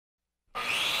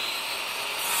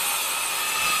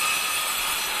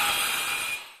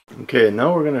Okay,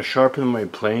 now we're gonna sharpen my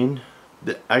plane.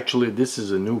 Actually, this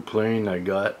is a new plane I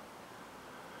got.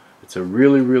 It's a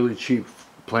really cheap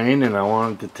plane and I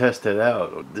wanted to test it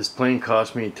out. This plane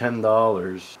cost me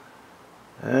 $10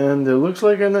 and it looks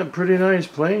like a pretty nice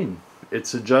plane.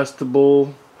 It's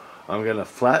adjustable. I'm gonna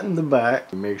flatten the back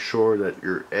to make sure that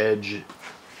your edge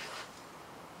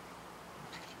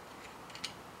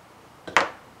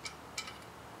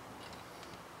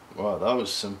wow, that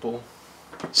was simple.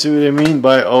 See what I mean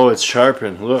by, oh, it's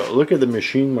sharpened. Look at the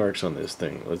machine marks on this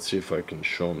thing. Let's see if I can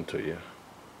show them to you.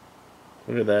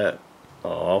 Look at that. How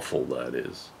awful that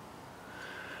is.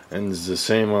 And it's the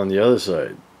same on the other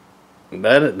side.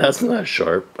 That's not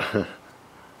sharp.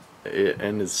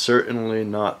 And it's certainly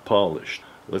not polished.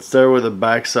 Let's start with the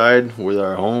back side with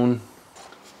our hone.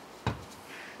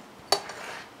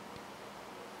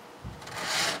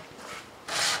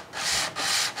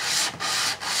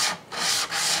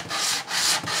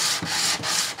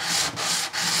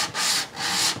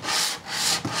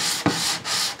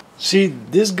 See,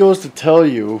 this goes to tell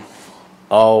you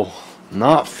how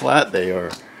not flat they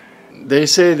are. They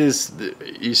say this,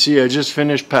 you see, I just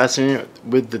finished passing it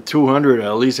with the 200,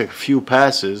 at least a few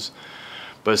passes.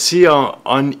 But see how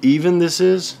uneven this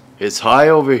is? It's high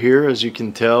over here, as you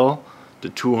can tell. The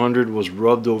 200 was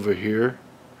rubbed over here.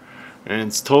 And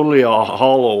it's totally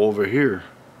hollow over here.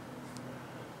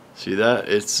 See that?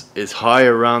 It's high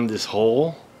around this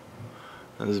hole.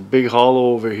 And there's a big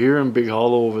hollow over here and big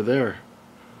hollow over there.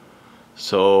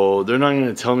 So they're not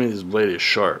going to tell me this blade is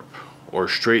sharp, or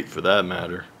straight for that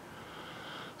matter.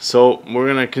 So we're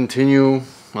going to continue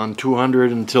on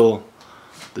 200 until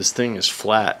this thing is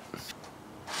flat.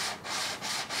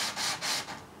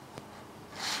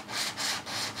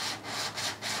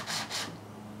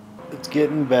 It's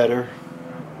getting better.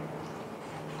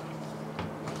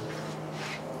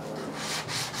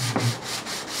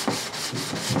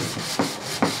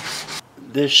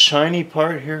 This shiny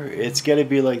part here, it's got to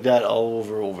be like that all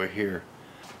over here.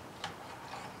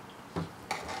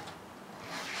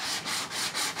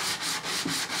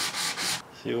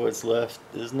 See what's left?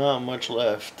 There's not much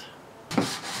left.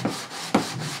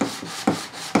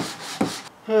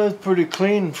 It's pretty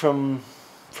clean from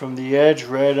the edge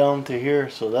right down to here,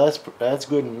 so that's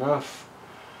good enough.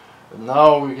 And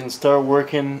now we can start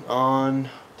working on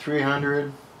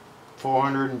 300,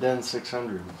 400, and then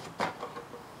 600.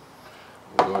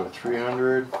 We'll go to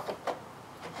 300.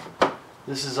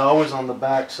 This is always on the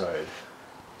back side.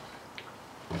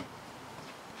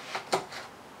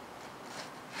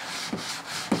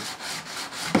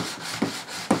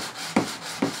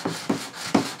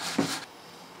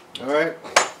 Alright,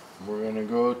 we're going to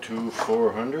go to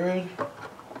 400.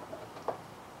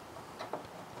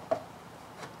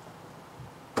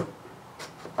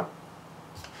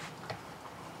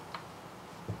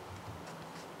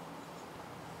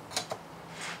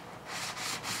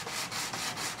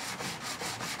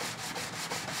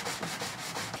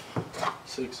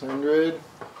 $600.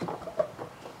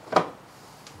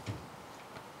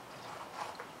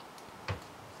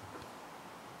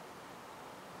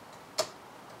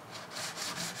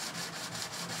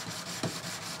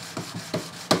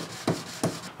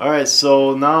 Alright,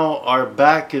 so now our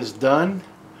back is done.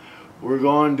 We're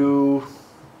going to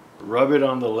rub it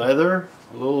on the leather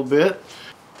a little bit.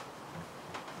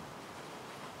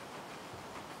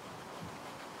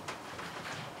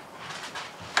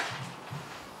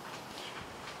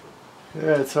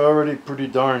 Yeah, it's already pretty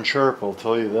darn sharp, I'll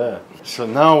tell you that. So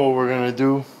now what we're going to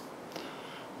do,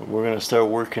 we're going to start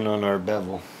working on our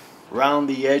bevel. Round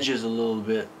the edges a little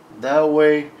bit. That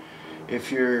way,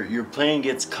 if your plane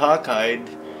gets cockeyed,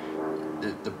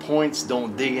 the points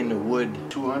don't dig in the wood.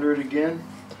 200 again.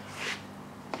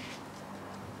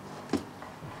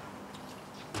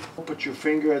 Put your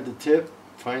finger at the tip,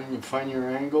 find your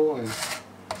angle, and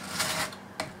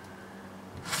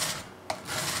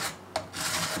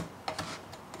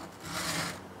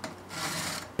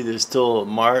there's still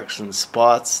marks and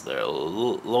spots. There are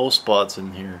low spots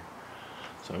in here,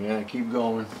 so I'm gonna keep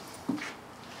going.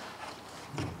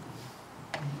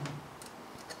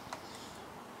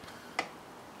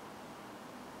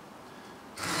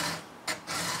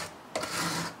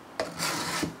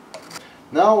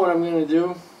 Now what I'm going to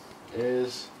do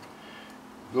is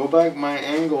go back my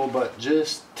angle, but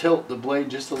just tilt the blade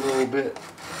just a little bit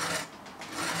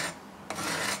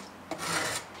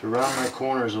to round my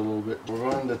corners a little bit.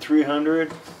 We're going to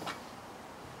 300.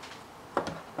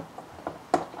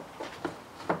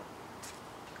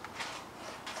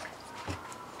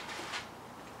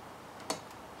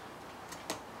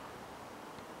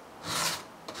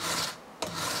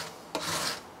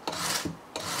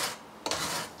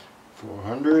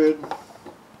 $400.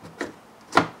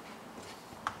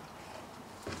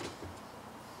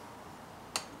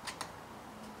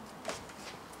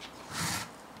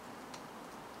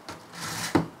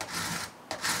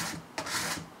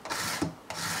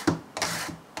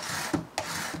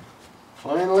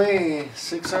 Finally,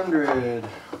 600.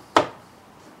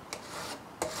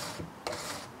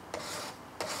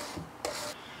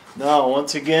 Now,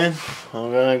 once again,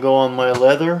 I'm gonna go on my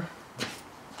leather.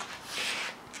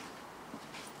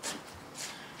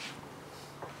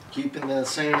 Keeping that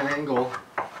same angle.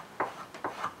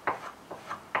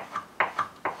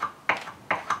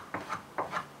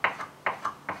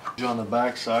 On the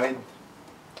back side,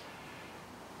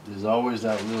 there's always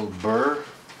that little burr.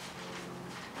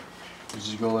 You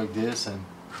just go like this and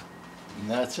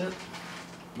that's it.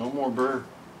 No more burr.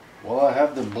 Well, I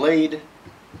have the blade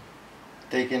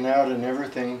taken out and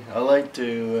everything. I like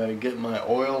to get my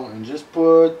oil and just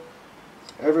put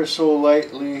ever so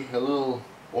lightly a little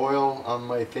oil on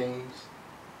my things.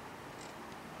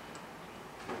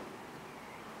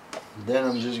 Then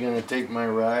I'm just going to take my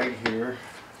rag here,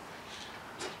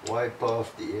 wipe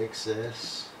off the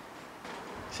excess.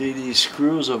 See these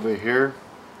screws over here?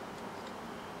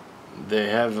 They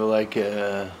have like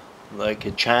a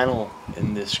channel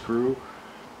in this screw,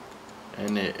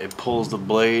 and it pulls the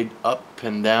blade up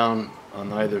and down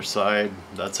on either side.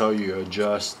 That's how you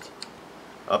adjust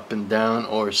up and down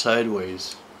or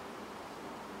sideways.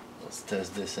 Let's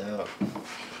test this out.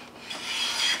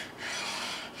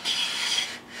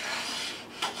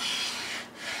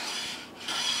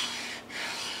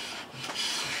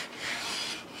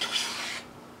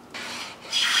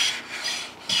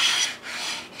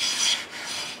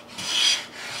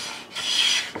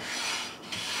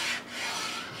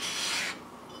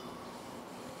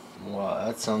 Wow,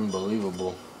 that's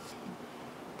unbelievable.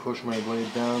 Push my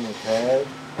blade down a tad.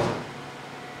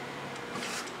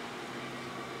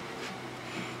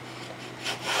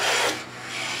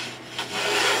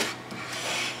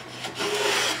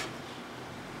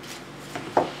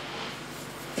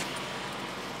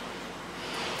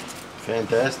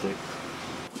 Fantastic.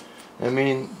 I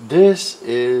mean, this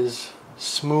is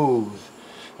smooth.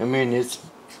 I mean,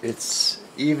 it's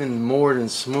even more than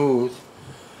smooth.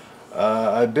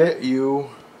 I bet you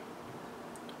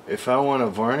if I want to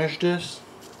varnish this,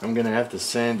 I'm gonna have to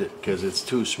sand it because it's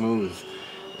too smooth.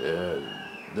 The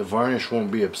varnish won't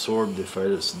be absorbed if I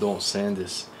just don't sand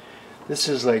this. This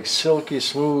is like silky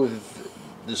smooth.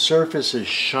 The surface is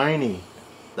shiny.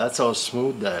 That's how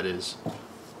smooth that is.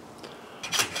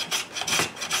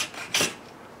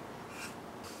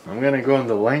 I'm gonna go on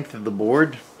the length of the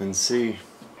board and see.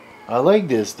 I like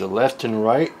this, the left and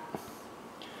right.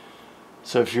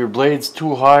 So if your blade's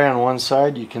too high on one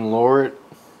side, you can lower it,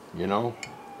 you know.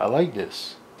 I like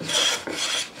this.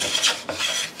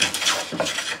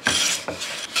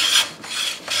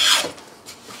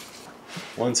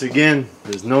 Once again,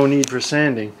 there's no need for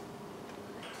sanding.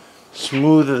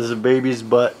 Smooth as a baby's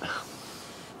butt.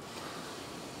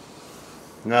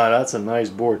 Now that's a nice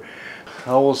board.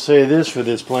 I will say this for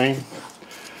this plane.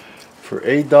 For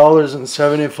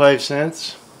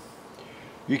 $8.75,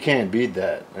 you can't beat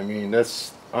that. I mean,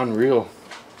 that's unreal.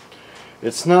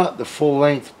 It's not the full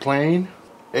length plane,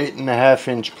 8.5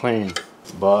 inch plane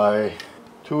by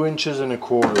 2 inches and a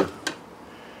quarter.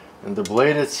 And the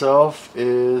blade itself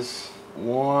is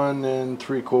 1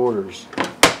 3/4.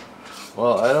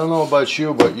 Well, I don't know about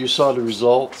you, but you saw the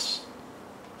results.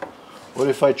 What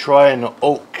if I try an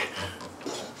oak?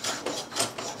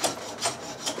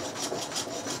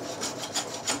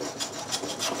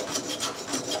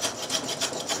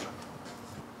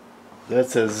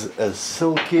 That's as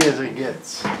silky as it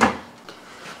gets.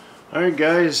 Alright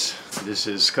guys, this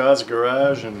is Scott's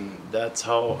Garage, and that's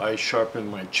how I sharpen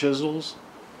my chisels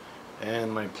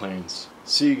and my planes.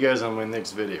 See you guys on my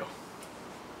next video.